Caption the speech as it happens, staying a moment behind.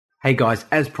Hey guys,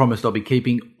 as promised, I'll be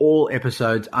keeping all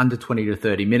episodes under 20 to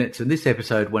 30 minutes, and this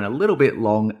episode went a little bit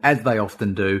long, as they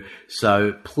often do,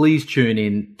 so please tune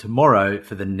in tomorrow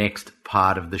for the next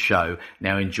part of the show.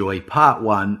 Now enjoy part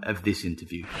one of this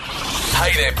interview.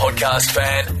 Hey there, podcast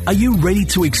fan. Are you ready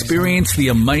to experience the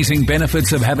amazing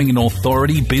benefits of having an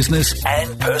authority business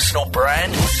and personal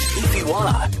brand? If you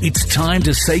are, it's time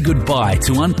to say goodbye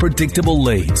to unpredictable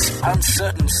leads,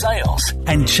 uncertain sales,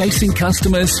 and chasing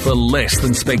customers for less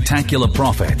than spectacular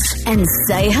profits. And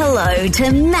say hello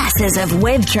to masses of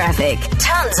web traffic,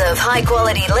 tons of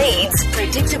high-quality leads,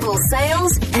 predictable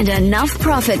sales, and enough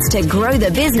profits to grow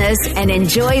the business and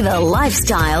enjoy the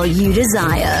lifestyle you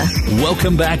desire.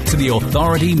 Welcome back to the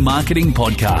Authority Marketing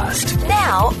Podcast.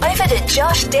 Now, over to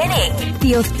Josh Denning,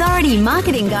 the Authority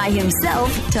Marketing guy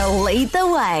himself, to lead the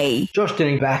way. Josh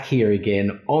Denning back here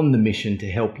again on the mission to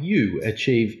help you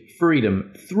achieve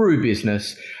freedom through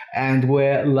business. And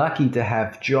we're lucky to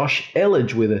have Josh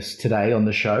Elledge with us today on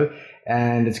the show.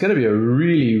 And it's going to be a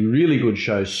really, really good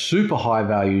show, super high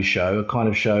value show, a kind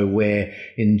of show where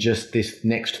in just this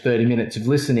next 30 minutes of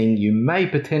listening, you may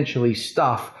potentially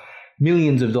stuff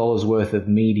millions of dollars worth of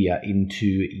media into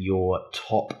your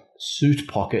top suit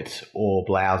pocket or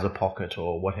blouser pocket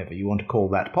or whatever you want to call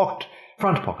that pocket,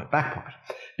 front pocket, back pocket,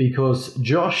 because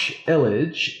Josh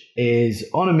Elledge is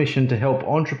on a mission to help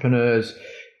entrepreneurs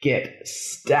get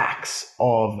stacks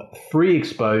of free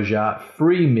exposure,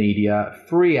 free media,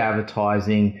 free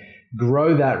advertising,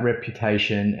 grow that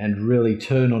reputation, and really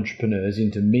turn entrepreneurs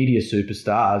into media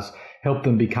superstars, help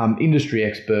them become industry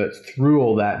experts through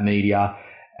all that media,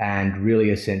 and really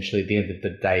essentially at the end of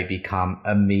the day become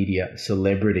a media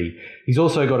celebrity. He's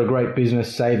also got a great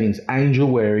business, Savings Angel,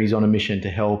 where he's on a mission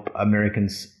to help American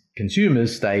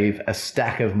consumers save a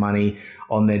stack of money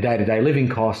on their day-to-day living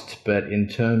costs, but in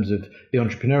terms of the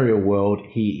entrepreneurial world,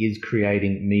 he is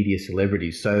creating media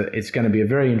celebrities. So it's going to be a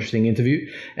very interesting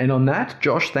interview. And on that,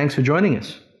 Josh, thanks for joining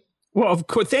us. Well, of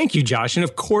course, thank you, Josh. And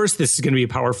of course, this is going to be a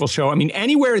powerful show. I mean,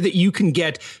 anywhere that you can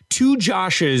get two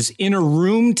Joshes in a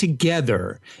room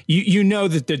together, you know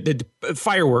that the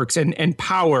fireworks and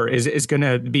power is going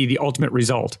to be the ultimate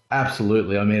result.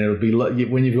 Absolutely. I mean, it'll be like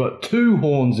when you've got two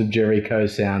horns of Jericho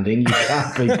sounding, you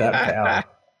can't beat that power.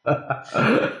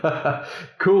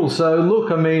 Cool. So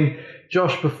look, I mean,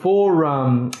 Josh,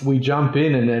 before we jump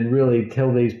in and really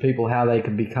tell these people how they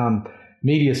can become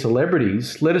media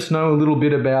celebrities, let us know a little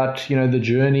bit about, you know, the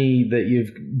journey that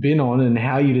you've been on and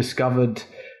how you discovered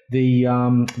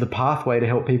the pathway to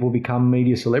help people become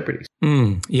media celebrities.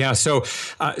 Yeah. So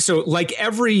like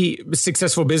every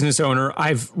successful business owner,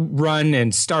 I've run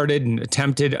and started and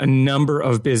attempted a number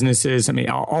of businesses. I mean,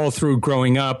 all through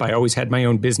growing up, I always had my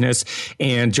own business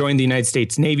and joined the United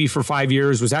States Navy for 5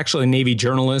 years, was actually a Navy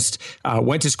journalist,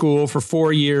 went to school for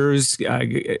 4 years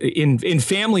in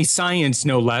family science,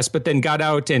 no less, but then got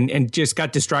out and just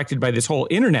got distracted by this whole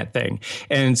internet thing.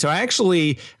 And so I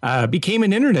actually became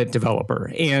an internet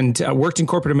developer and worked in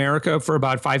corporate America for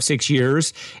about 5-6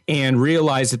 years and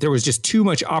realized that there was just too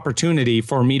much opportunity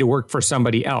for me to work for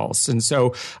somebody else. And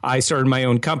so I started my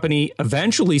own company,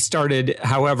 eventually started,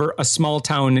 however, a small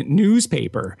town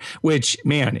newspaper, which,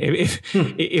 man,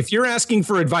 if you're asking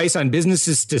for advice on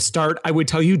businesses to start, I would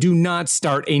tell you, do not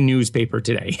start a newspaper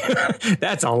today.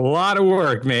 That's a lot of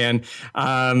work, man.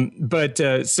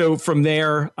 So from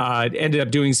there, ended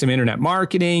up doing some internet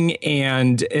marketing.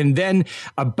 And then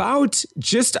about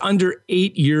just under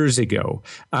 8 years ago,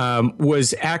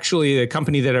 was actually the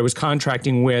company that I was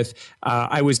contracting with.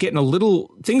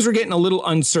 Things were getting a little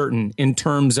uncertain in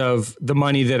terms of the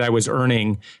money that I was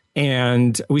earning.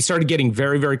 And we started getting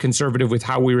very, very conservative with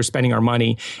how we were spending our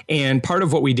money. And part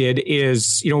of what we did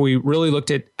is, we really looked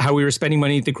at how we were spending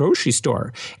money at the grocery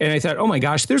store. And I thought, oh my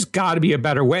gosh, there's got to be a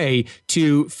better way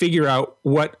to figure out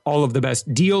what all of the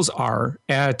best deals are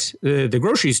at the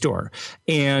grocery store.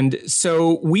 And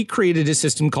so we created a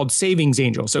system called Savings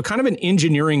Angel. So kind of an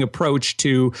engineering approach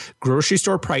to grocery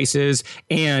store prices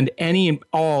and any and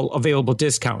all available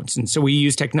discounts. And so we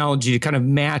use technology to kind of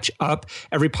match up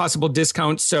every possible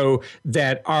discount so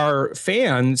that our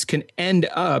fans can end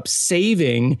up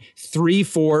saving $300,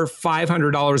 $400,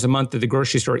 $500 a month at the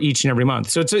grocery store each and every month.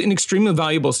 So it's an extremely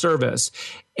valuable service.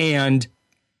 And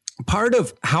part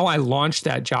of how I launched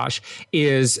that, Josh,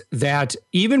 is that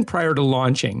even prior to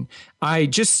launching, I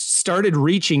just started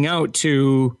reaching out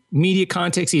to media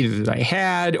contacts either that I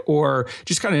had or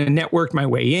just kind of networked my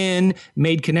way in,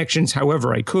 made connections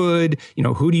however I could,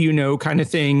 who do you know kind of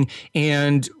thing.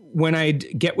 And when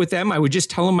I'd get with them, I would just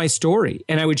tell them my story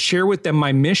and I would share with them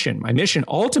my mission. My mission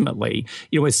ultimately,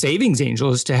 as Savings Angel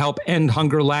is to help end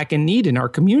hunger, lack, and need in our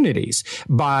communities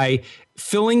by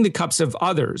filling the cups of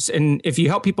others. And if you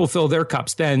help people fill their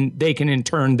cups, then they can in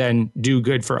turn then do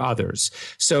good for others.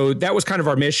 So that was kind of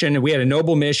our mission. We had a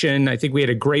noble mission. I think we had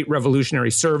a great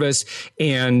revolutionary service.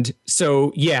 And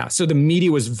so, so the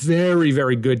media was very,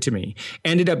 very good to me.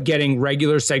 Ended up getting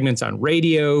regular segments on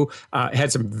radio,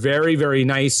 had some very, very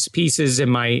nice pieces in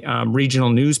my regional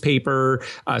newspaper,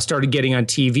 started getting on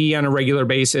TV on a regular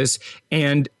basis.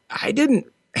 And I didn't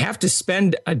have to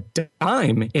spend a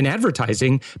dime in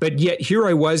advertising, but yet here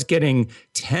I was getting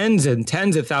tens and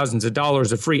tens of thousands of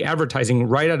dollars of free advertising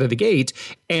right out of the gate,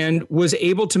 and was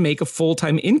able to make a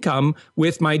full-time income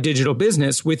with my digital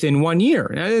business within 1 year.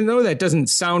 And I know that doesn't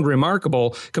sound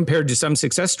remarkable compared to some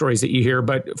success stories that you hear,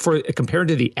 but compared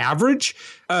to the average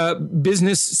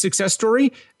business success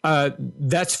story,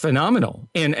 that's phenomenal.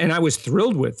 And I was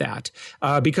thrilled with that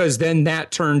because then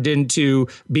that turned into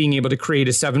being able to create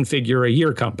a 7-figure a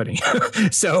year company.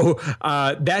 So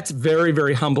that's very,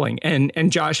 very humbling.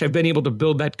 And Josh, I've been able to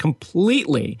build that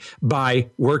completely by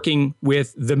working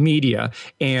with the media.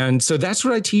 And so that's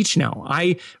what I teach now.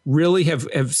 I really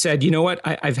have said, you know what,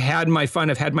 I've had my fun.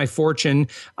 I've had my fortune.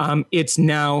 It's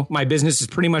now, my business is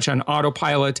pretty much on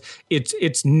autopilot.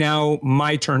 It's now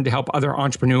my turn to help other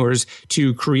entrepreneurs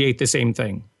to create the same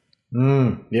thing.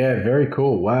 Yeah, very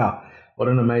cool. Wow. What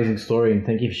an amazing story, and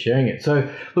thank you for sharing it. So,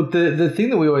 look, the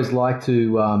thing that we always like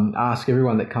to ask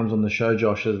everyone that comes on the show,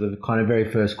 Josh, as the kind of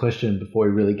very first question before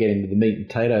we really get into the meat and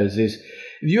potatoes is,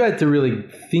 if you had to really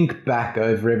think back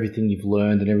over everything you've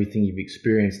learned and everything you've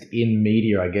experienced in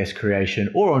media, I guess,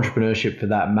 creation or entrepreneurship for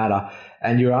that matter,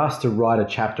 and you're asked to write a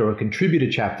chapter or contribute a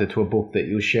chapter to a book that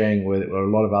you're sharing with, or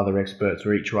a lot of other experts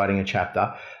were each writing a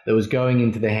chapter that was going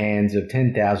into the hands of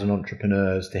 10,000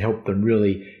 entrepreneurs to help them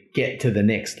really get to the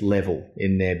next level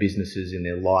in their businesses, in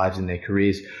their lives, in their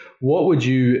careers, what would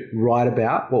you write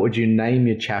about? What would you name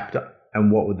your chapter? And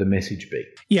what would the message be?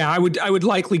 Yeah, I would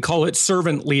likely call it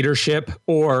servant leadership,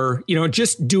 or,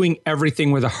 just doing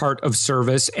everything with a heart of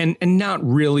service and not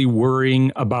really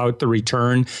worrying about the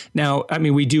return. Now, I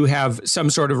mean, we do have some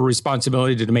sort of a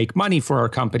responsibility to make money for our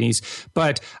companies,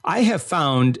 but I have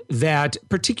found that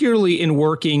particularly in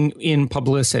working in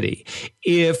publicity,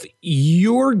 if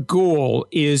your goal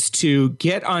is to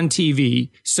get on TV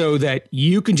so that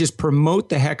you can just promote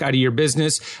the heck out of your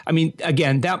business, I mean,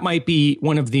 again, that might be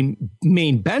one of the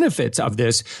main benefits of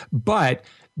this, but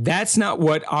that's not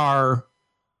what our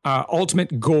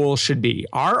ultimate goal should be.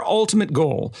 Our ultimate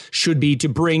goal should be to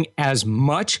bring as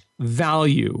much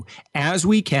value as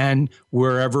we can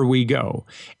wherever we go.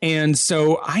 And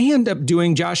so I end up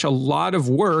doing, Josh, a lot of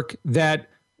work that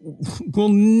will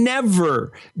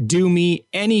never do me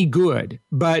any good.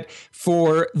 But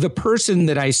for the person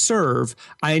that I serve,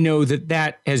 I know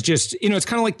that has just, it's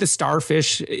kind of like the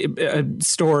starfish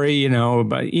story,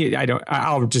 but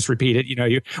I'll just repeat it.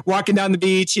 You're walking down the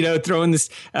beach, throwing this,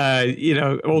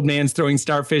 old man's throwing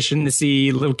starfish in the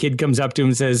sea. Little kid comes up to him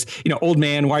and says, old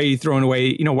man, why are you throwing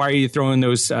away, why are you throwing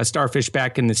those starfish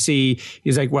back in the sea?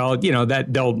 He's like, well, that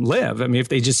they'll live. I mean, if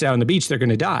they just sit on the beach, they're going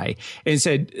to die. And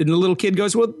the little kid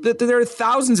goes, well, there are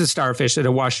thousands of starfish that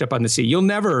are washed up on the sea. You'll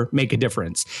never make a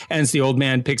difference. And so the old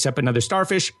man picks up another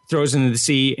starfish, throws it into the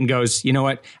sea, and goes, you know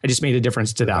what? I just made a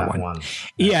difference to that one.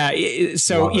 Yeah.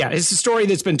 So, it's a story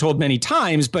that's been told many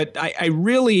times, but I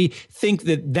really think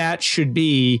that should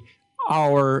be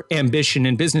our ambition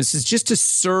in business, is just to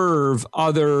serve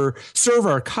our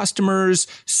customers,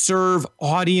 serve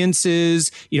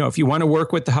audiences. If you want to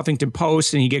work with the Huffington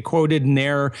Post and you get quoted in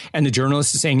there and the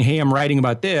journalist is saying, hey, I'm writing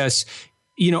about this,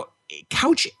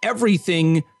 couch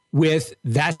everything with,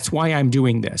 that's why I'm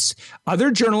doing this. Other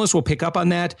journalists will pick up on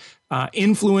that.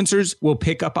 Influencers will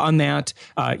pick up on that.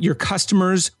 Your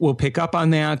customers will pick up on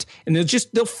that, and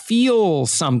they'll feel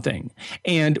something.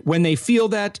 And when they feel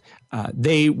that,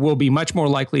 they will be much more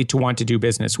likely to want to do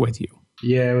business with you.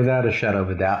 Yeah, without a shadow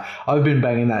of a doubt. I've been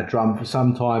banging that drum for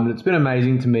some time, and it's been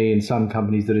amazing to me in some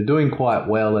companies that are doing quite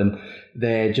well, and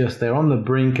they're on the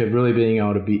brink of really being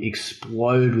able to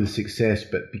explode with success,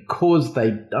 but because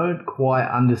they don't quite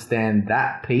understand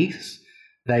that piece,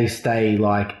 they stay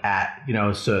at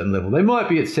a certain level. They might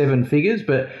be at 7 figures,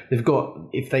 but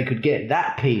if they could get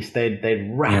that piece, they'd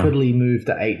rapidly move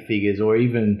to 8 figures or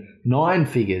even 9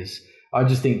 figures. I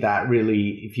just think that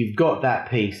really, if you've got that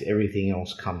piece, everything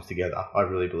else comes together. I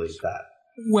really believe that.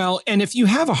 Well, and if you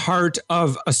have a heart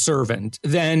of a servant,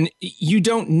 then you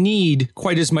don't need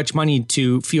quite as much money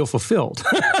to feel fulfilled.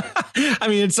 I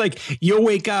mean, it's like you'll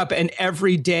wake up and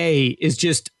every day is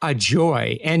just a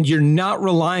joy and you're not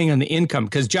relying on the income.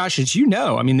 Because Josh, as you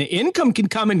know, I mean, the income can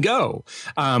come and go.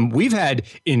 We've had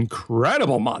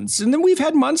incredible months and then we've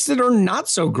had months that are not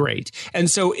so great. And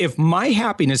so if my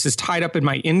happiness is tied up in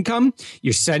my income,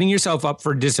 you're setting yourself up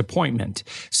for disappointment.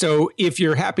 So if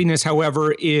your happiness,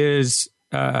 however, is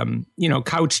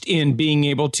couched in being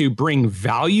able to bring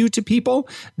value to people,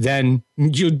 then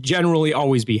you'll generally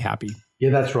always be happy.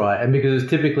 Yeah, that's right. And because it's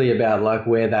typically about like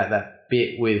where that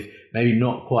bit with maybe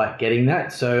not quite getting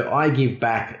that. So I give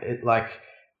back like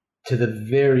to the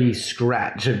very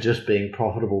scratch of just being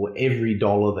profitable, every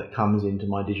dollar that comes into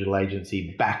my digital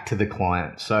agency back to the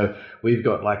client. So we've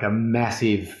got like a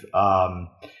massive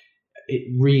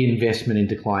reinvestment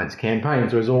into clients'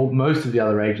 campaigns, whereas most of the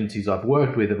other agencies I've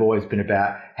worked with have always been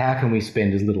about how can we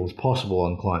spend as little as possible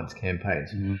on clients'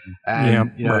 campaigns. Mm-hmm.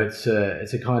 And it's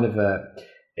a kind of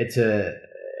it's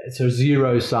a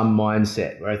zero-sum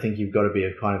mindset where I think you've got to be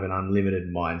a kind of an unlimited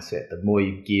mindset. The more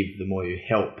you give, the more you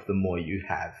help, the more you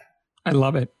have. I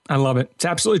love it. It's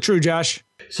absolutely true, Josh.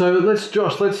 So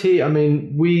let's hear. I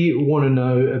mean, we want to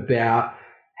know about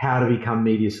how to become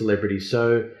media celebrities.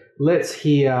 So let's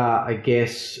hear, I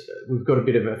guess, we've got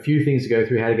a few things to go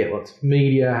through: how to get lots of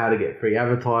media, how to get free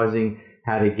advertising,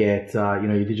 how to get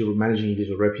managing your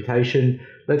digital reputation.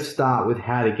 Let's start with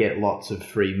how to get lots of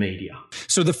free media.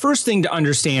 So the first thing to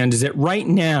understand is that right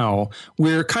now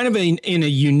we're kind of in a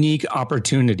unique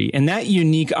opportunity. And that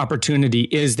unique opportunity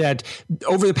is that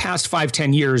over the past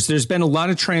 5-10 years, there's been a lot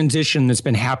of transition that's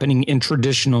been happening in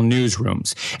traditional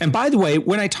newsrooms. And by the way,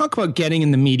 when I talk about getting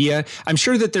in the media, I'm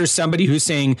sure that there's somebody who's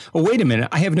saying, oh, wait a minute,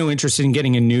 I have no interest in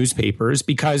getting in newspapers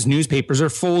because newspapers are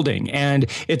folding and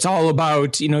it's all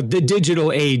about, the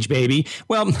digital age, baby.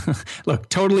 Well, look,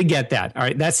 totally get that. All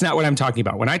right. That's not what I'm talking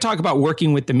about. When I talk about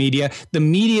working with the media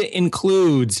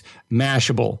includes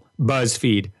Mashable,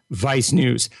 BuzzFeed, Vice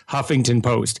News, Huffington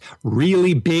Post,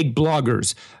 really big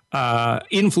bloggers,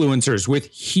 influencers with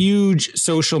huge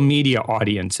social media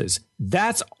audiences.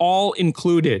 That's all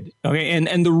included. Okay.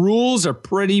 And the rules are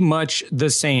pretty much the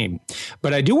same.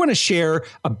 But I do want to share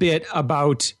a bit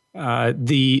about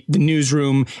the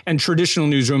newsroom and traditional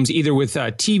newsrooms, either with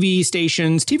TV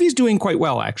stations. TV is doing quite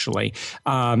well, actually.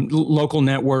 Local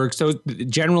networks,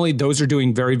 those are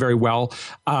doing very, very well.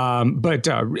 But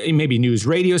maybe news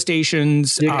radio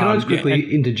stations. Yeah, can I just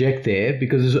quickly interject there,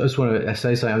 because I just want to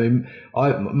say something.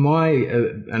 I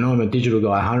mean, and I'm a digital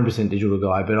guy, 100% digital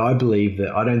guy, but I believe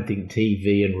that I don't think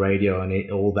TV and radio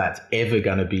and all that's ever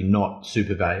going to be not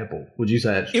super valuable. Would you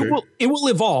say that's true? It will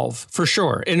evolve for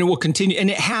sure, and it will continue, and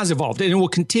it has evolved, and it will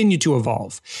continue to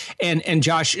evolve. And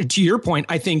Josh, to your point,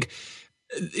 I think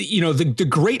the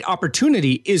great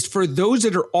opportunity is for those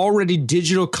that are already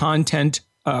digital content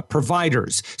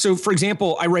providers. So, for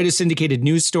example, I write a syndicated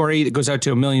news story that goes out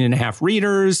to 1.5 million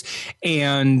readers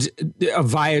and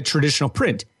via traditional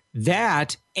print.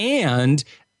 That and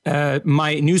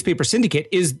my newspaper syndicate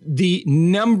is the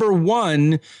number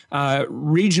one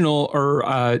regional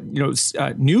or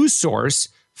news source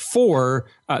for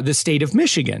the state of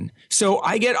Michigan. So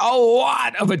I get a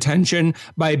lot of attention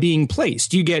by being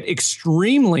placed. You get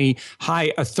extremely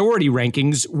high authority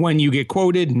rankings when you get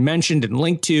quoted and mentioned and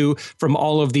linked to from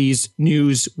all of these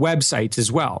news websites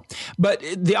as well. But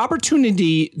the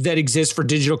opportunity that exists for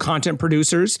digital content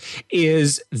producers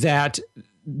is that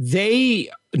they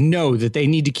know that they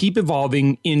need to keep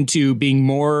evolving into being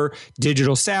more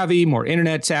digital savvy, more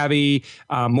internet savvy,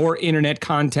 more internet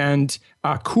content,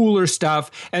 cooler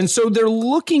stuff. And so they're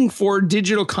looking for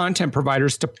digital content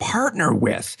providers to partner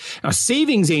with. Now,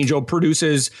 Savings Angel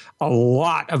produces a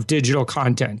lot of digital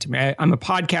content. I'm a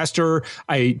podcaster.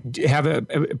 I have a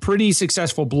pretty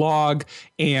successful blog,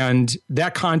 and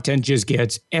that content just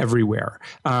gets everywhere.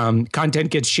 Content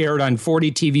gets shared on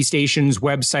 40 TV stations,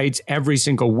 websites every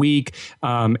single week.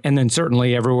 And then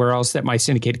certainly everywhere else that my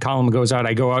syndicated column goes out,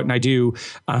 I go out and I do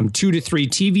 2 to 3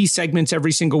 TV segments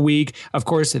every single week. Of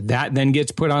course, that then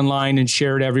gets put online and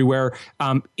shared everywhere.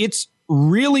 It's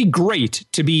really great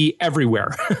to be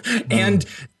everywhere. And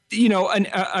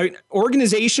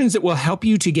organizations that will help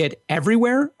you to get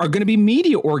everywhere are going to be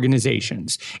media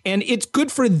organizations. And it's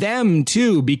good for them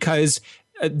too, because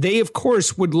they, of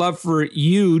course, would love for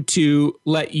you to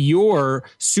let your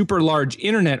super large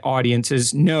internet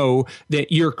audiences know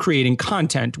that you're creating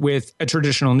content with a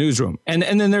traditional newsroom. And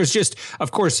then there's just, of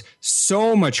course,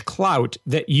 so much clout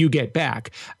that you get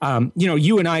back.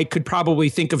 You and I could probably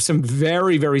think of some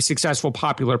very, very successful,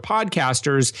 popular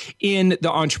podcasters in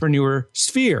the entrepreneur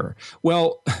sphere.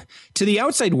 Well, to the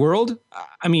outside world,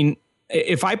 I mean,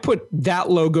 if I put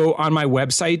that logo on my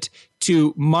website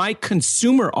to my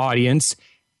consumer audience,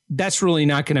 that's really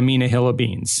not going to mean a hill of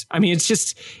beans. I mean, it's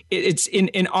just, it's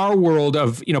in our world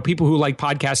of, people who like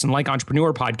podcasts and like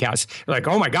entrepreneur podcasts, like,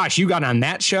 oh my gosh, you got on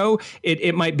that show.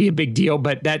 It might be a big deal,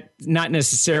 but that not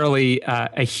necessarily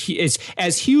is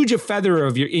as huge a feather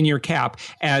in your cap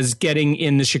as getting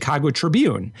in the Chicago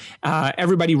Tribune.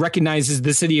 Everybody recognizes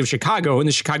the city of Chicago, and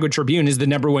the Chicago Tribune is the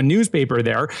 #1 newspaper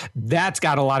there. That's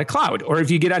got a lot of clout. Or if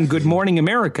you get on Good Morning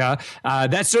America,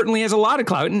 that certainly has a lot of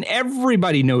clout, and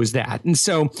everybody knows that. And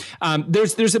so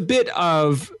there's a bit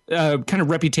of kind of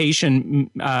reputation.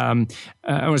 I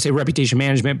want to say reputation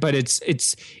management, but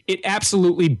it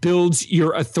absolutely builds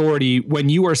your authority when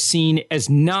you are seen as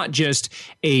not just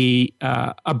a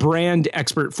brand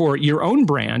expert for your own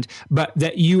brand, but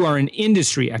that you are an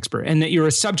industry expert and that you're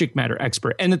a subject matter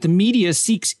expert, and that the media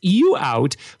seeks you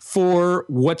out for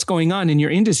what's going on in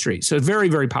your industry. So very,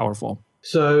 very powerful.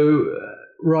 So,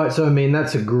 right. So, I mean,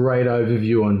 that's a great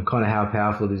overview on kind of how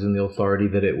powerful it is and the authority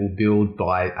that it will build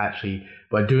by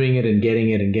doing it and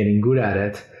getting good at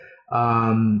it.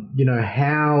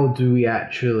 How do we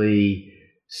actually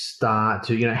start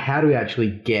to, how do we actually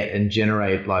get and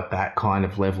generate like that kind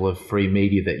of level of free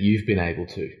media that you've been able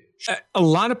to? A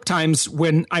lot of times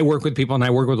when I work with people, and I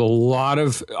work with a lot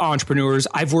of entrepreneurs,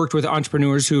 I've worked with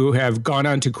entrepreneurs who have gone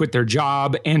on to quit their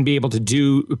job and be able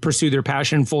to pursue their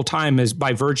passion full time as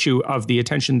by virtue of the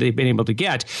attention they've been able to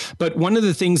get. But one of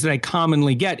the things that I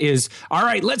commonly get is, all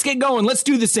right, let's get going. Let's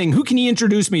do this thing. Who can you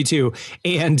introduce me to?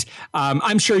 And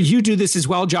I'm sure you do this as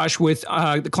well, Josh, with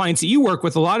the clients that you work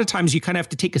with. A lot of times you kind of have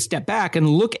to take a step back and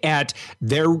look at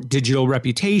their digital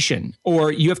reputation,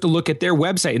 or you have to look at their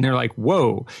website and they're like,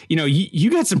 whoa, you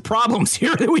got some problems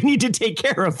here that we need to take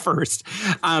care of first.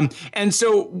 And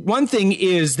so one thing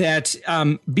is that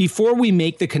before we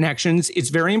make the connections,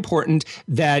 it's very important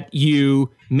that you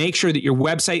make sure that your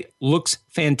website looks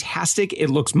fantastic. It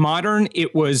looks modern.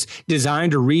 It was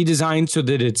designed or redesigned so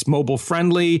that it's mobile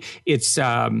friendly. It's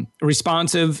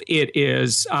responsive. It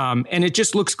is, and it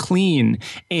just looks clean.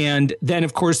 And then,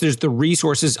 of course, there's the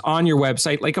resources on your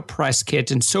website, like a press kit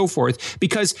and so forth,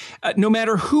 because no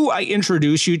matter who I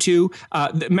introduce you to,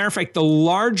 matter of fact, the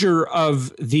larger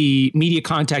of the media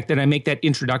contact that I make that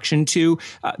introduction to,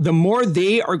 the more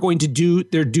they are going to do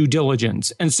their due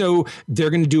diligence. And so they're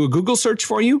going to do a Google search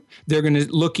for you. They're going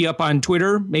to look you up on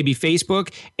Twitter, maybe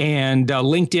Facebook and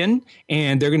LinkedIn,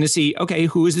 and they're going to see, okay,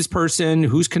 who is this person?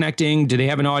 Who's connecting? Do they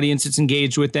have an audience that's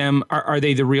engaged with them? Are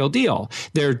they the real deal?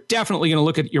 They're definitely going to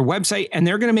look at your website, and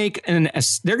they're going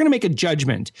to make a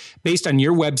judgment based on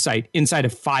your website inside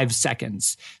of 5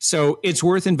 seconds. So it's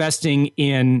worth investing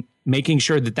in making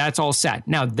sure that that's all set.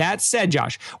 Now, that said,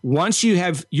 Josh, once you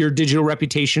have your digital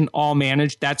reputation all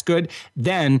managed, that's good.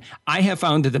 Then I have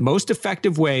found that the most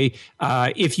effective way,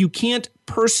 if you can't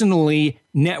personally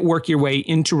network your way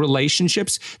into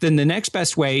relationships, then the next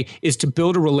best way is to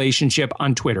build a relationship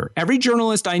on Twitter. Every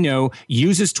journalist I know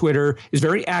uses Twitter, is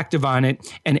very active on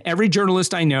it, and every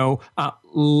journalist I know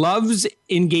loves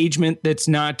engagement that's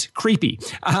not creepy.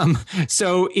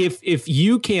 So if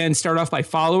you can start off by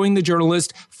following the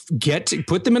journalist,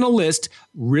 put them in a list,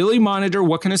 really monitor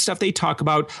what kind of stuff they talk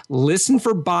about, listen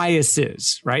for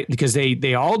biases, right? Because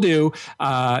they all do.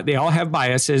 They all have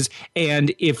biases.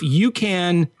 And if you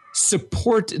can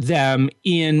support them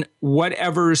in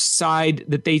whatever side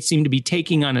that they seem to be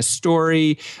taking on a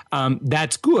story,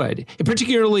 that's good. And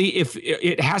particularly if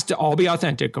it has to all be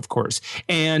authentic, of course.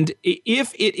 And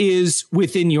if it is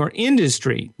within your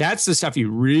industry, that's the stuff you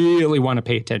really want to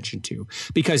pay attention to.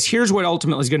 Because here's what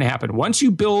ultimately is going to happen. Once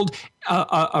you build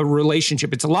a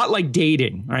relationship, it's a lot like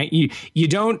dating, right? You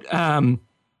don't...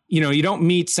 you don't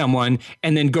meet someone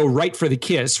and then go right for the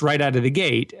kiss right out of the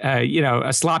gate,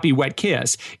 a sloppy, wet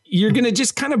kiss. You're going to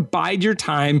just kind of bide your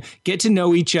time, get to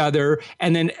know each other,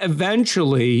 and then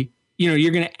eventually,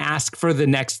 you're going to ask for the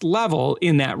next level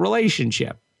in that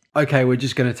relationship. Okay, we're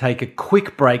just going to take a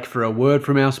quick break for a word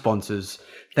from our sponsors.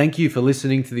 Thank you for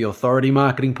listening to the Authority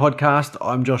Marketing Podcast.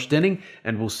 I'm Josh Denning,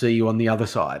 and we'll see you on the other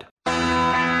side.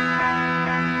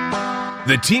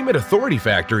 The team at Authority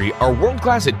Factory are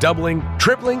world-class at doubling,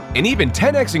 tripling, and even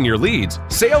 10xing your leads,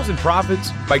 sales, and profits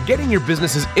by getting your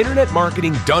business's internet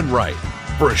marketing done right.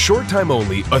 For a short time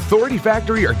only, Authority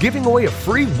Factory are giving away a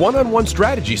free one-on-one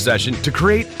strategy session to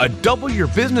create a double your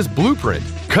business blueprint,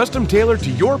 custom tailored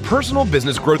to your personal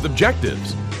business growth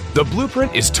objectives. The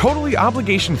blueprint is totally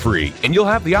obligation-free, and you'll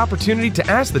have the opportunity to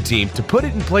ask the team to put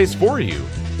it in place for you,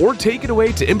 or take it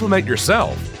away to implement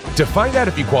yourself. To find out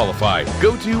if you qualify,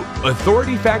 go to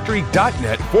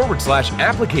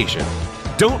authorityfactory.net/application.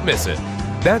 Don't miss it.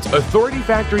 That's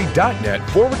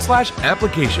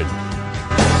authorityfactory.net/application.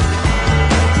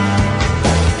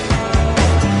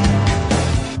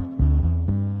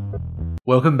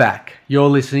 Welcome back. You're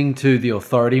listening to the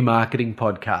Authority Marketing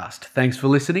Podcast. Thanks for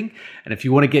listening. And if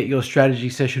you want to get your strategy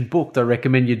session booked, I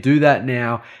recommend you do that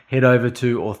now. Head over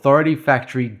to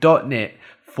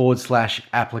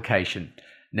authorityfactory.net/application.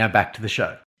 Now back to the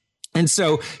show. And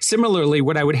so similarly,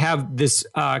 what I would have this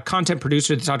content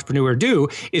producer, this entrepreneur do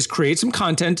is create some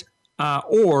content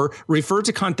or refer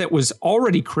to content that was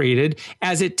already created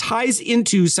as it ties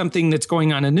into something that's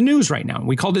going on in the news right now.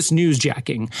 We call this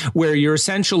newsjacking, where you're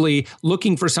essentially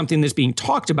looking for something that's being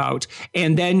talked about,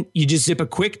 and then you just zip a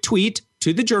quick tweet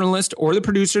to the journalist or the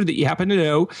producer that you happen to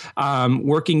know,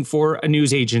 working for a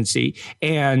news agency,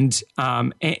 and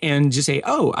just say,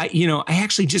 "Oh, I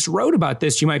actually just wrote about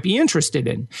this. You might be interested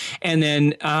in." And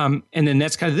then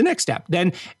that's kind of the next step.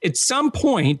 Then at some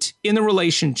point in the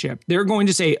relationship, they're going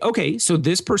to say, "Okay, so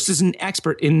this person is an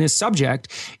expert in this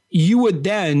subject." You would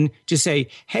then just say,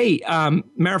 "Hey,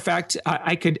 matter of fact,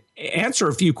 I could answer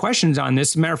a few questions on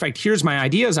this. Matter of fact, here's my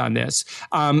ideas on this."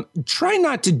 Try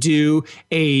not to do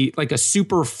a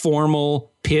super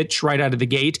formal pitch right out of the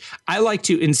gate. I like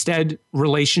to instead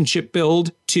relationship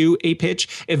build to a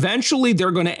pitch. Eventually,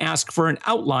 they're going to ask for an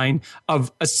outline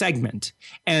of a segment,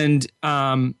 and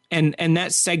that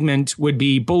segment would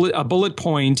be a bullet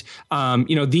point.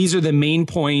 These are the main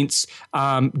points.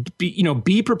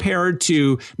 Be prepared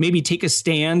to maybe take a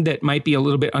stand that might be a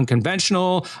little bit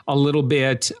unconventional, a little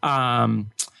bit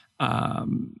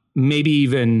maybe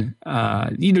even,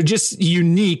 just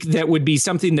unique, that would be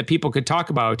something that people could talk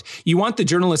about. You want the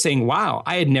journalist saying, "Wow,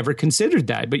 I had never considered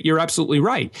that," but you're absolutely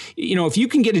right. If you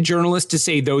can get a journalist to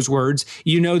say those words,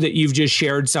 you know that you've just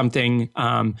shared something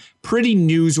pretty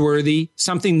newsworthy,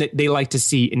 something that they like to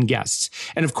see in guests.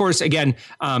 And of course, again,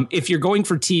 if you're going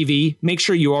for TV, make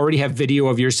sure you already have video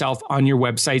of yourself on your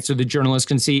website so the journalist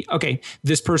can see, okay,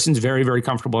 this person's very, very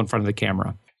comfortable in front of the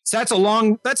camera. So that's a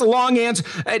long answer.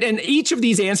 And each of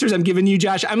these answers I'm giving you,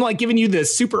 Josh, I'm like giving you the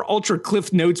super ultra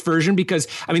Cliff Notes version, because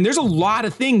there's a lot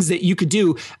of things that you could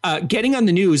do. Getting on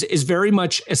the news is very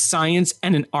much a science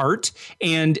and an art.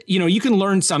 And, you can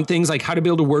learn some things like how to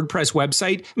build a WordPress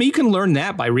website. You can learn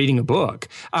that by reading a book.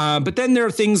 But then there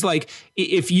are things like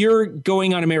if you're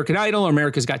going on American Idol or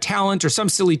America's Got Talent or some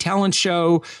silly talent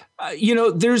show,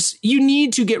 you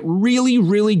need to get really,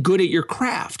 really good at your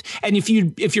craft. And if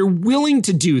you're willing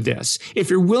to do this, if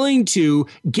you're willing to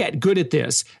get good at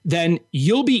this, then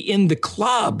you'll be in the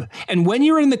club. And when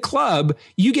you're in the club,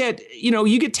 you get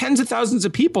tens of thousands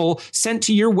of people sent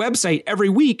to your website every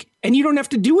week, and you don't have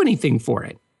to do anything for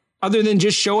it other than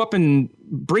just show up and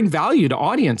bring value to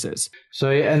audiences.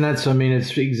 So, and that's,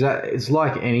 it's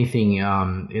like anything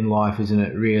in life, isn't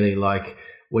it? Really, like,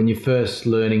 when you're first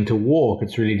learning to walk,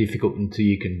 it's really difficult until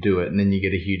you can do it, and then you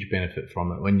get a huge benefit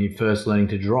from it. When you're first learning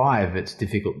to drive, it's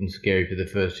difficult and scary for the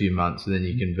first few months, and then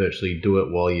you can virtually do it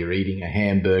while you're eating a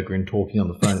hamburger and talking on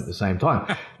the phone at the same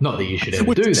time. Not that you should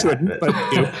ever do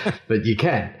that, but you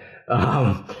can.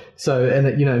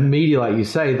 Media, like you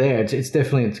say there, it's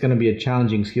going to be a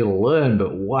challenging skill to learn,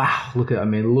 but wow, look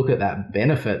at that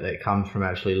benefit that comes from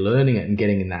actually learning it and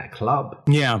getting in that club.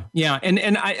 Yeah.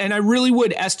 And I really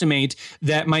would estimate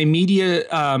that my media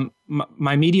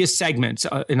segments,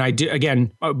 and I do,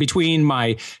 again, between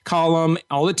my column,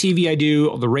 all the TV I do,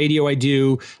 all the radio I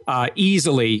do,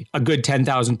 easily a good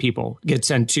 10,000 people get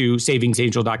sent to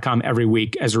savingsangel.com every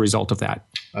week as a result of that.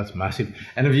 That's massive.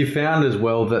 And have you found as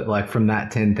well that, like, from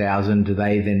that 10,000, do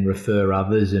they then refer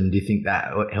others? And do you think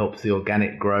that helps the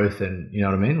organic growth? And you know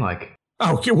what I mean? Like,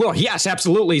 oh, well, yes,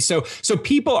 absolutely. So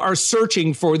people are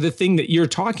searching for the thing that you're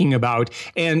talking about.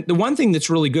 And the one thing that's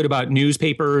really good about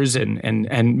newspapers and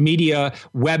media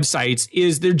websites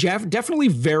is they're definitely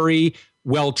very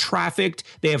well trafficked.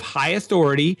 They have high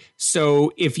authority.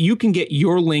 So if you can get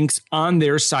your links on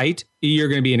their site, you're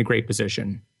going to be in a great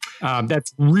position.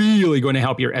 That's really going to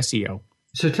help your SEO.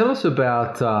 So tell us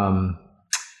about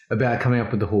coming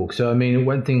up with the hook. So,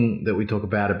 one thing that we talk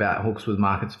about hooks with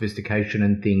market sophistication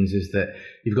and things is that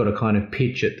you've got to kind of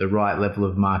pitch at the right level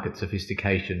of market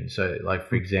sophistication. So, like,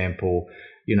 for example,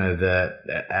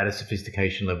 at a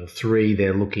sophistication level 3,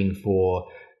 they're looking for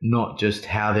not just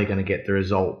how they're going to get the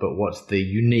result, but what's the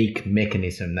unique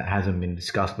mechanism that hasn't been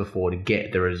discussed before to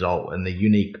get the result. And the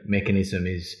unique mechanism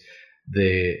is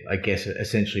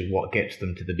essentially what gets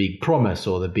them to the big promise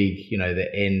or the big, the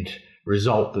end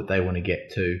result that they want to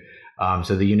get to.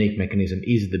 So the unique mechanism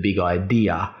is the big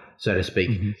idea, so to speak.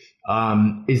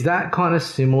 Mm-hmm. Is that kind of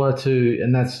similar to,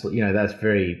 and that's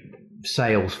very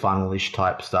sales funnel-ish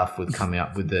type stuff with coming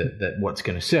up with that what's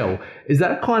going to sell. Is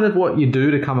that kind of what you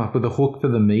do to come up with a hook for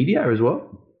the media as well?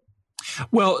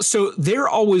 Well, so they're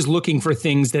always looking for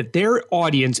things that their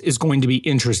audience is going to be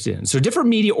interested in. So different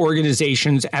media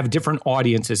organizations have different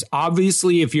audiences.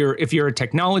 Obviously, if you're a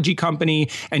technology company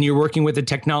and you're working with a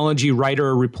technology writer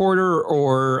or reporter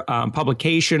or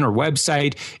publication or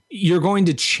website, you're going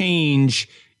to change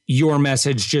your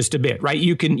message just a bit, right?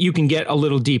 You can get a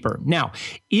little deeper. Now,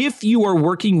 if you are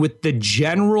working with the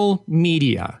general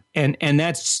media, and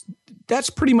that's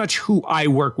pretty much who I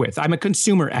work with. I'm a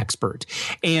consumer expert.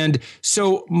 And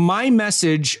so my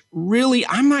message, really,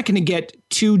 I'm not going to get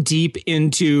too deep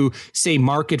into, say,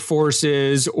 market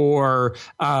forces or,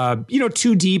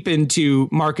 too deep into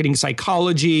marketing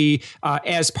psychology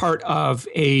as part of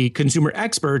a consumer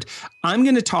expert. I'm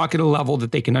going to talk at a level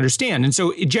that they can understand. And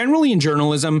so generally in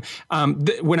journalism,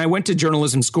 when I went to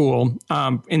journalism school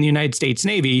in the United States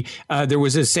Navy, there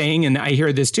was a saying, and I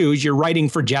hear this too, is you're writing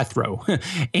for Jethro.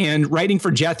 And writing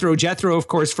for Jethro, of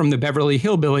course, from the Beverly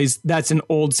Hillbillies, that's an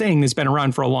old saying that's been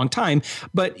around for a long time.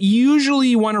 But usually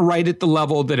you want to write at the level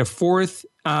that a fourth,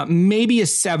 maybe a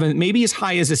seventh, maybe as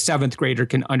high as a seventh grader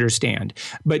can understand,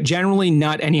 but generally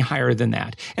not any higher than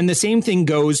that. And the same thing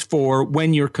goes for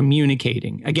when you're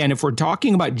communicating. Again, if we're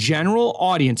talking about general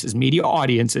audiences, media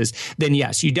audiences, then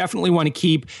yes, you definitely want to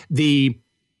keep the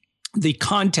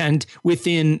content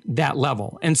within that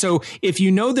level. And so if you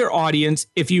know their audience,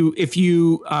 if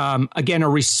you again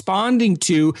are responding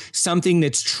to something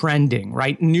that's trending,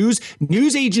 right? News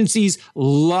agencies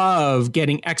love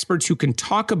getting experts who can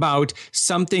talk about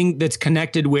something that's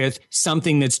connected with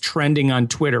something that's trending on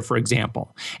Twitter, for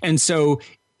example. And so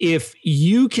if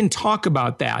you can talk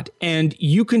about that and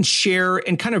you can share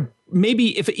and kind of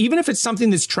maybe even if it's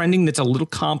something that's trending that's a little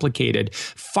complicated,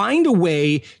 find a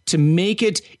way to make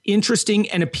it interesting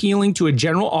and appealing to a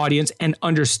general audience and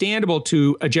understandable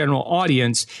to a general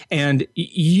audience. And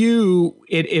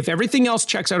if everything else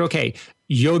checks out okay,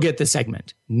 you'll get the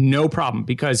segment. No problem.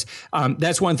 Because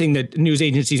that's one thing that news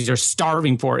agencies are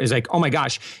starving for is like, oh my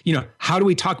gosh, how do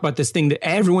we talk about this thing that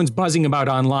everyone's buzzing about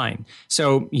online?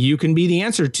 So you can be the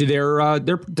answer to their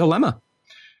dilemma.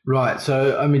 Right.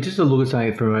 So, I mean, just to look at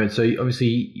something for a moment. So,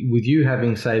 obviously, with you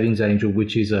having Savings Angel,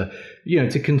 which is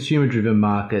it's a consumer-driven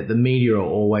market, the media are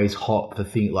always hot for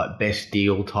things like best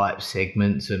deal type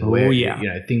segments and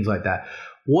things like that.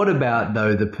 What about,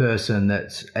 though, the person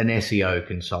that's an SEO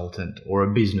consultant or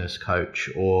a business coach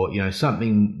or,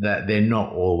 something that they're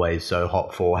not always so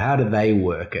hot for? How do they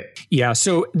work it? Yeah.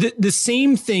 So the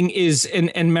same thing is,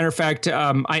 and matter of fact,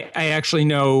 I actually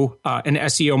know an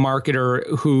SEO marketer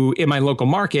who in my local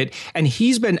market, and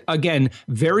he's been, again,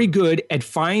 very good at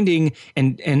finding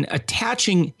and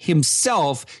attaching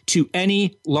himself to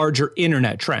any larger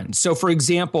internet trends. So, for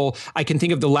example, I can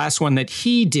think of the last one that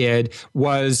he did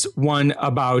was one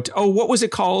about, what was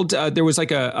it called? There was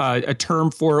like a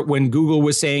term for it when Google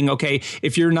was saying, okay,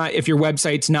 if your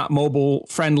website's not mobile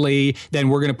friendly, then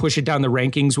we're going to push it down the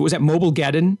rankings. What was that?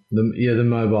 Mobilegeddon? The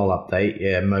mobile update.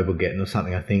 Yeah, Mobilegeddon or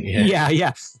something, I think.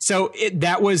 Yeah. So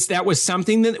that was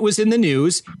something that was in the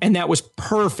news, and that was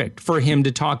perfect for him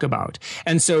to talk about.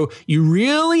 And so you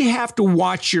really have to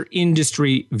watch your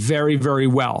industry very, very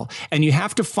well. And you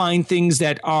have to find things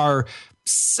that are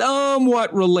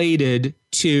somewhat related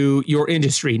to your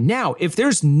industry. Now, if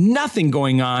there's nothing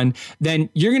going on, then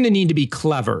you're going to need to be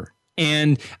clever.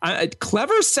 And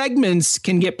clever segments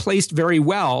can get placed very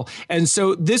well. And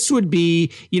so this would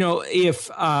be,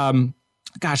 if, I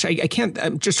can't,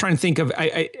 I'm just trying to think of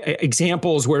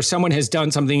examples where someone has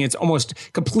done something that's almost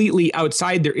completely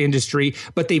outside their industry,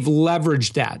 but they've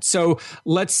leveraged that. So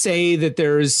let's say that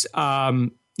there's,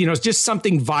 it's just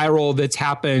something viral that's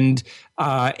happened.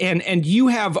 And you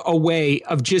have a way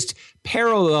of just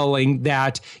paralleling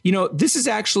that, this is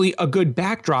actually a good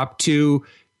backdrop to,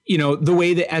 the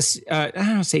way that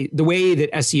the way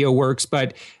that SEO works,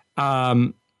 but,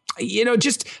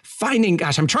 just finding,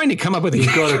 I'm trying to come up with you've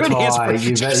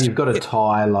got to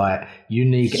tie like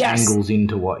unique angles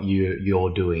into what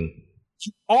you're doing.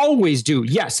 You always do.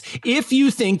 Yes. If you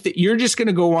think that you're just going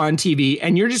to go on TV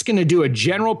and you're just going to do a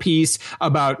general piece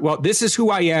about, well, this is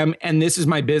who I am and this is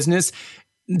my business,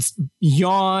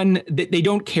 yawn. They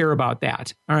don't care about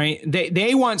that. All right.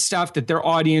 They want stuff that their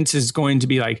audience is going to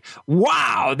be like,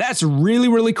 wow, that's really,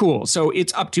 really cool. So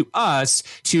it's up to us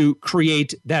to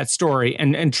create that story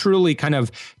and truly kind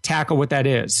of tackle what that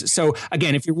is. So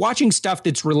again, if you're watching stuff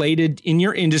that's related in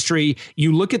your industry,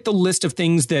 you look at the list of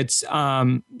things that's,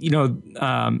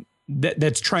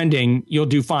 that's trending, you'll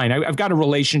do fine. I've got a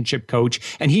relationship coach,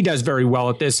 and he does very well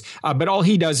at this. But all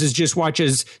he does is just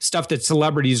watches stuff that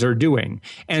celebrities are doing.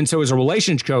 And so as a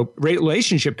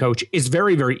relationship coach, it's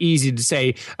very, very easy to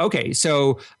say, okay,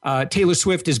 so Taylor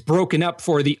Swift is broken up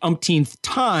for the umpteenth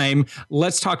time.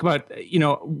 Let's talk about,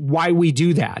 why we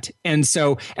do that. And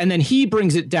then he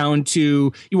brings it down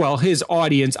to, well, his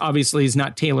audience obviously is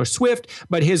not Taylor Swift,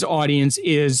 but his audience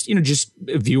is, just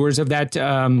viewers of that,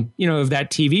 of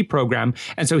that TV program.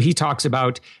 And so he talks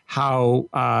about how,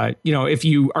 if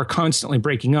you are constantly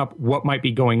breaking up, what might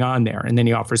be going on there. And then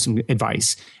he offers some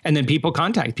advice. And then people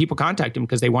contact him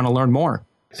because they want to learn more.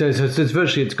 So it's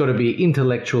virtually, it's got to be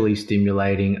intellectually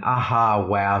stimulating, aha,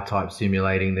 wow type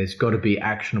stimulating. There's got to be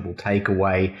actionable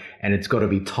takeaway, and it's got to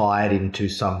be tied into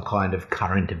some kind of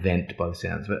current event by the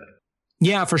sounds of it.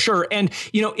 Yeah, for sure. And,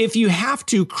 if you have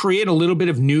to create a little bit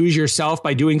of news yourself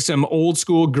by doing some old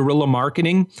school guerrilla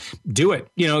marketing, do it.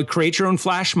 Create your own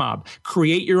flash mob,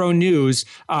 create your own news.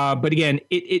 But again,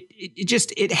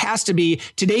 it has to be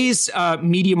today's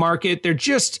media market. They're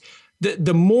just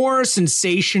the more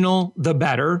sensational, the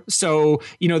better. So,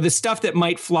 the stuff that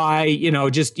might fly,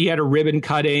 just you had a ribbon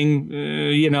cutting,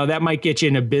 that might get you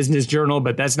in a business journal,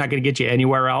 but that's not going to get you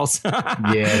anywhere else.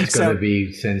 It's going to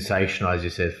be sensational, as you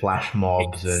said, flash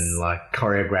mobs and like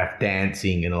choreographed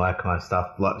dancing and all that kind of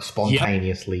stuff, like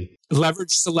spontaneously. Yep.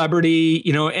 Leverage celebrity,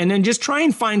 and then just try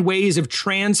and find ways of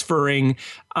transferring,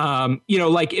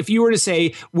 like if you were to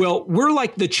say, well, we're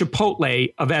like the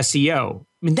Chipotle of SEO.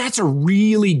 I mean, that's a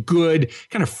really good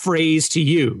kind of phrase to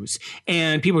use.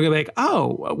 And people are going to be like,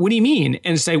 oh, what do you mean?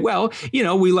 And say, well,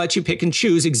 we let you pick and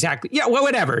choose exactly. Yeah, well,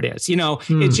 whatever it is,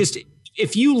 it's just,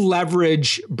 if you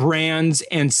leverage brands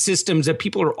and systems that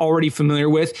people are already familiar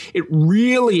with, it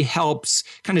really helps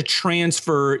kind of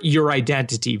transfer your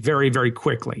identity very, very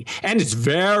quickly. And it's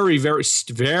very, very,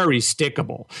 very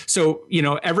stickable. So,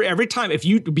 every time, if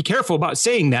you be careful about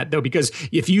saying that, though, because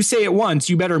if you say it once,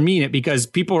 you better mean it, because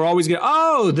people are always going,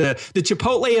 oh, the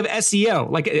Chipotle of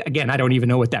SEO. Like, again, I don't even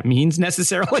know what that means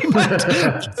necessarily, but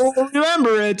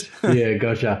remember it. Yeah,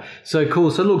 gotcha. So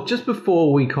cool. So look, just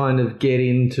before we kind of get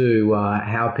into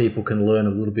how people can learn a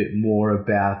little bit more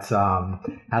about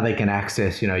how they can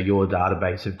access, your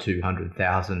database of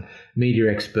 200,000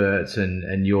 media experts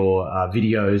and your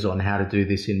videos on how to do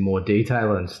this in more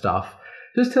detail and stuff.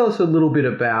 Just tell us a little bit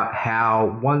about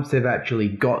how, once they've actually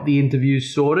got the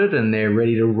interviews sorted and they're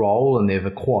ready to roll and they've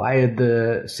acquired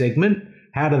the segment,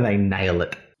 how do they nail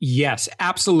it? Yes,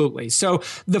 absolutely. So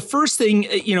the first thing,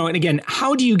 and again,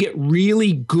 how do you get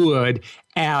really good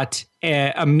at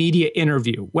a media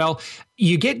interview? Well,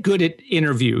 you get good at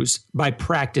interviews by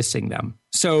practicing them.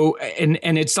 So,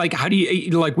 and it's like, how do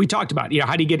you, like we talked about,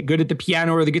 how do you get good at the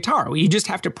piano or the guitar? Well, you just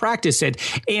have to practice it.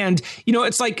 And,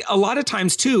 it's like a lot of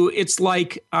times too, it's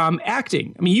like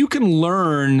acting. I mean, you can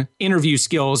learn interview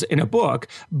skills in a book,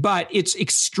 but it's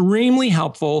extremely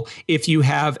helpful if you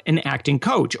have an acting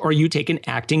coach or you take an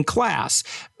acting class.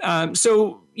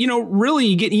 Really,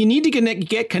 you need to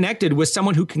get connected with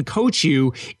someone who can coach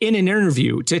you in an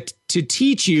interview to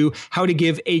teach you how to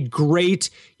give a great,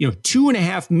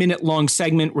 2.5 minute long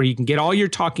segment where you can get all your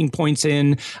talking points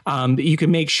in, that you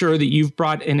can make sure that you've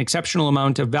brought an exceptional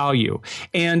amount of value.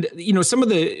 And, some of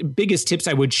the biggest tips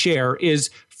I would share is,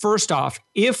 first off,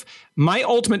 if my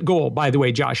ultimate goal, by the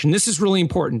way, Josh, and this is really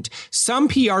important, some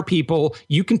PR people,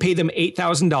 you can pay them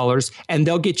 $8,000 and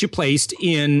they'll get you placed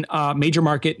in a major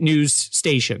market news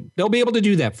station. They'll be able to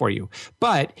do that for you.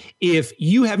 But if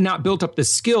you have not built up the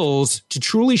skills to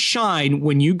truly shine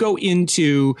when you go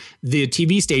into the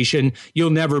TV station,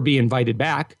 you'll never be invited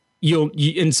back.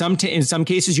 In some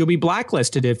cases, you'll be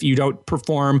blacklisted if you don't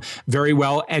perform very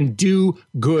well and do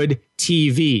good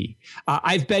TV.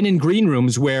 I've been in green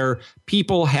rooms where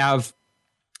I've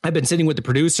been sitting with the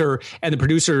producer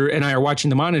and I are watching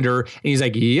the monitor, and he's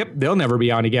like, yep, they'll never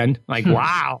be on again. Like,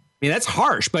 wow. I mean, that's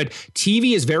harsh, but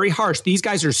TV is very harsh. These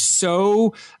guys are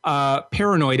so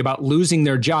paranoid about losing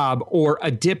their job or a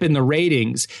dip in the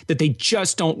ratings that they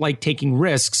just don't like taking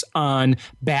risks on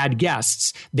bad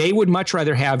guests. They would much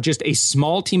rather have just a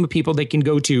small team of people they can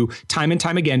go to time and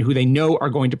time again who they know are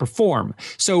going to perform.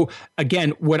 So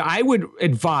again, what I would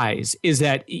advise is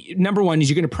that, number one, is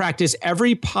you're going to practice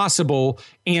every possible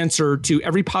answer to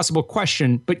every possible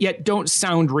question, but yet don't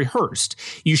sound rehearsed.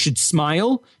 You should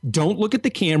smile. Don't look at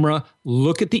the camera.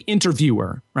 Look at the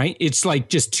interviewer, right? It's like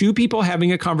just two people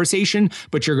having a conversation,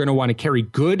 but you're going to want to carry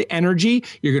good energy.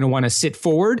 You're going to want to sit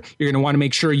forward. You're going to want to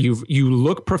make sure you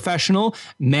look professional.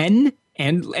 Men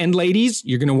And ladies,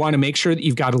 you're going to want to make sure that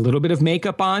you've got a little bit of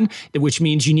makeup on, which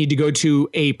means you need to go to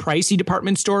a pricey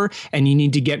department store and you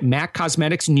need to get MAC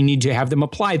Cosmetics and you need to have them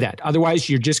apply that. Otherwise,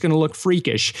 you're just going to look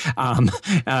freakish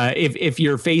if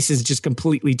your face is just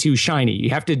completely too shiny. You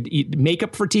have to,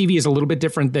 makeup for TV is a little bit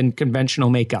different than conventional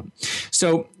makeup.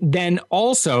 So then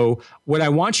also what I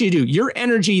want you to do, your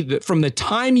energy from the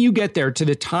time you get there to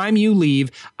the time you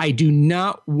leave, I do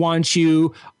not want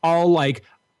you all like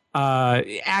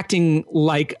acting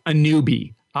like a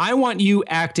newbie. I want you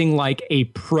acting like a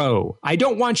pro. I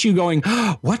don't want you going,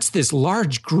 oh, what's this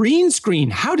large green screen?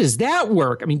 How does that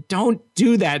work? I mean, don't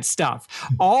do that stuff.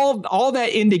 All that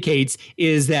indicates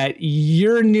is that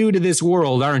you're new to this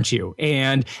world, aren't you?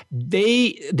 And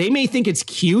they may think it's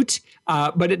cute,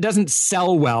 but it doesn't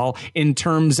sell well in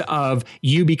terms of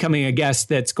you becoming a guest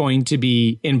that's going to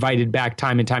be invited back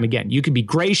time and time again. You could be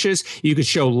gracious. You could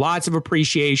show lots of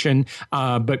appreciation,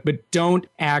 but don't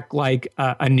act like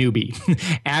a newbie.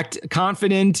 Act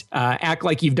confident, act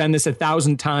like you've done this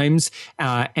 1,000 times,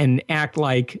 and act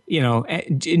like,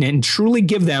 and truly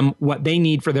give them what they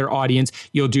need for their audience.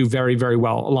 You'll do very, very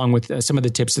well, along with some of the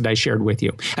tips that I shared with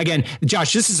you. Again,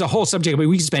 Josh, this is a whole subject. I mean,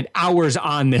 we can spend hours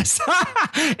on this.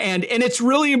 and it's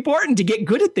really important to get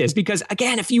good at this because,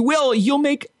 again, if you will, you'll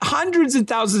make hundreds of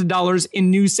thousands of dollars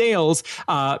in new sales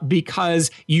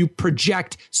because you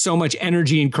project so much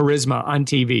energy and charisma on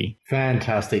TV.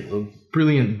 Fantastic.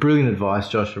 Brilliant advice,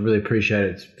 Josh. I really appreciate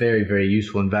it. It's very, very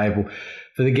useful and valuable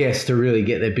for the guests to really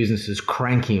get their businesses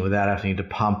cranking without having to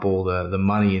pump all the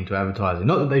money into advertising.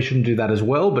 Not that they shouldn't do that as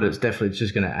well, but it's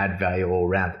just going to add value all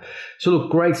around. So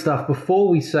look, great stuff. Before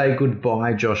we say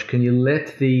goodbye, Josh, can you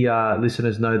let the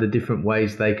listeners know the different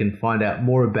ways they can find out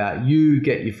more about you,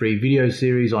 get your free video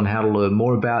series on how to learn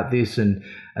more about this and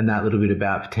that little bit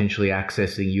about potentially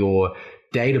accessing your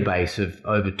database of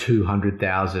over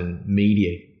 200,000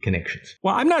 media connections?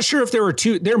 Well, I'm not sure if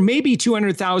there may be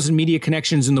 200,000 media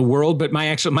connections in the world, but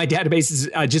my database is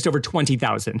just over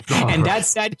 20,000. Oh, and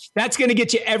right. that's going to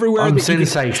get you everywhere. I'm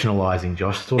sensationalizing,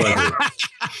 Josh. That's what I do.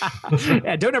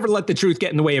 Yeah, don't ever let the truth get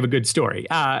in the way of a good story.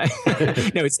 No,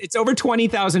 it's over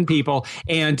 20,000 people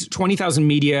and 20,000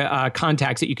 media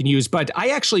contacts that you can use. But I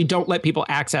actually don't let people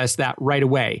access that right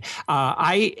away.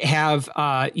 I have,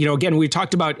 again, we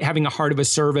talked about having a heart of a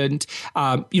servant.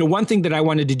 One thing that I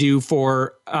wanted to do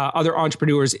for other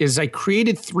entrepreneurs is I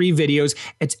created 3 videos.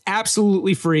 It's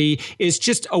absolutely free. It's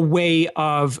just a way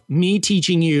of me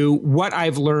teaching you what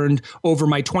I've learned over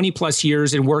my 20 plus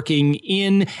years in working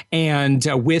in and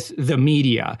with the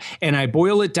media. And I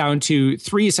boil it down to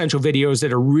 3 essential videos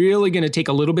that are really going to take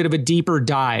a little bit of a deeper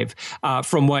dive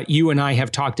from what you and I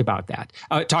have talked about.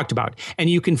 And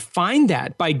you can find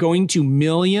that by going to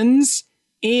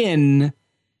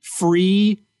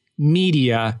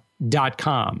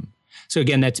millionsinfreemedia.com. So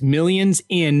again, that's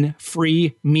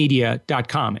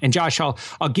millionsinfreemedia.com. And Josh, I'll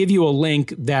give you a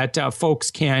link that folks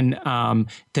can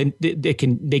they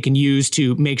can use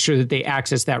to make sure that they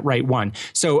access that right one.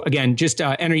 So again, just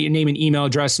enter your name and email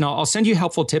address, and I'll send you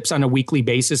helpful tips on a weekly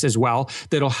basis as well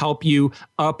that'll help you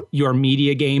up your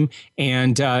media game.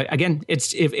 And again,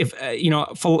 it's if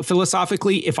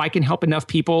philosophically, if I can help enough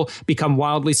people become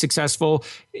wildly successful,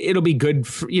 it'll be good.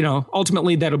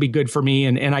 Ultimately, that'll be good for me,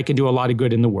 and I can do a lot of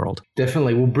good in the world.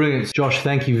 Definitely. Well, brilliant. Josh,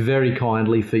 thank you very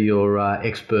kindly for your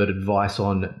expert advice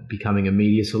on becoming a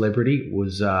media celebrity. It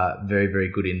was very, very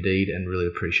good indeed, and really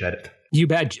appreciate it. You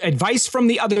bet. Advice from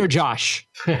the other Josh.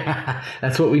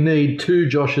 That's what we need. 2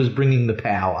 Joshes bringing the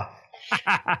power.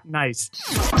 Nice.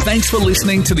 Thanks for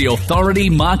listening to the Authority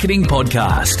Marketing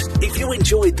Podcast. If you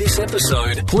enjoyed this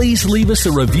episode, please leave us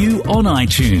a review on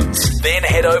iTunes. Then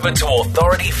head over to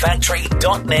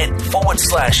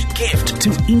authorityfactory.net/gift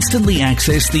to instantly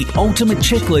access the ultimate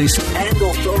checklist and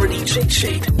authority cheat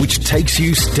sheet, which takes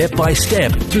you step by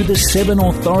step through the 7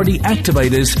 authority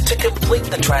activators to complete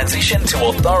the transition to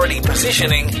authority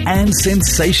positioning and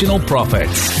sensational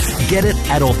profits. Get it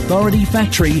at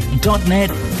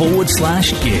authorityfactory.net/gift.